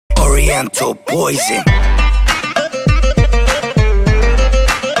Oriental poison.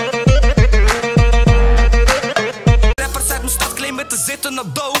 Rappers uit mijn stad claimen te zitten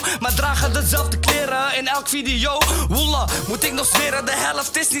op dough, maar dragen dezelfde kleren in elk video. Woela, moet ik nog zweren, de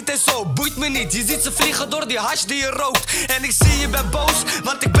helft is niet eens zo. Boeit me niet, je ziet ze vliegen door die hash die je rookt. En ik zie je bent boos,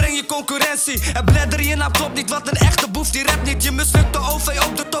 want ik breng je concurrentie. En bladder je naam klopt niet, wat een echte boef die rapt niet. Je mislukt de OV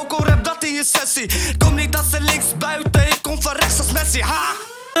op de toko, rap dat in je sessie. Kom niet als ze links buiten, ik kom van rechts als Messi, ha!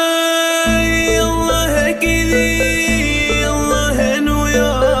 Allah hakidi, Allah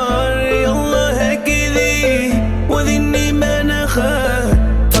henouyar, Allah hakidi, wadini managa.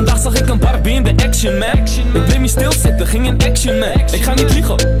 Vandaag zag ik een Barbie in de action man. Ik bleef niet stilzitten, ging in action man. Ik ga niet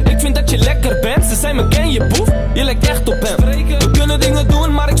liegen, ik vind dat je lekker bent. Ze zei me ken je boef, je lijkt echt op hem. We kunnen dingen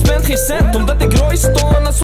doen maar ik spend geen cent, omdat ik Roy stond als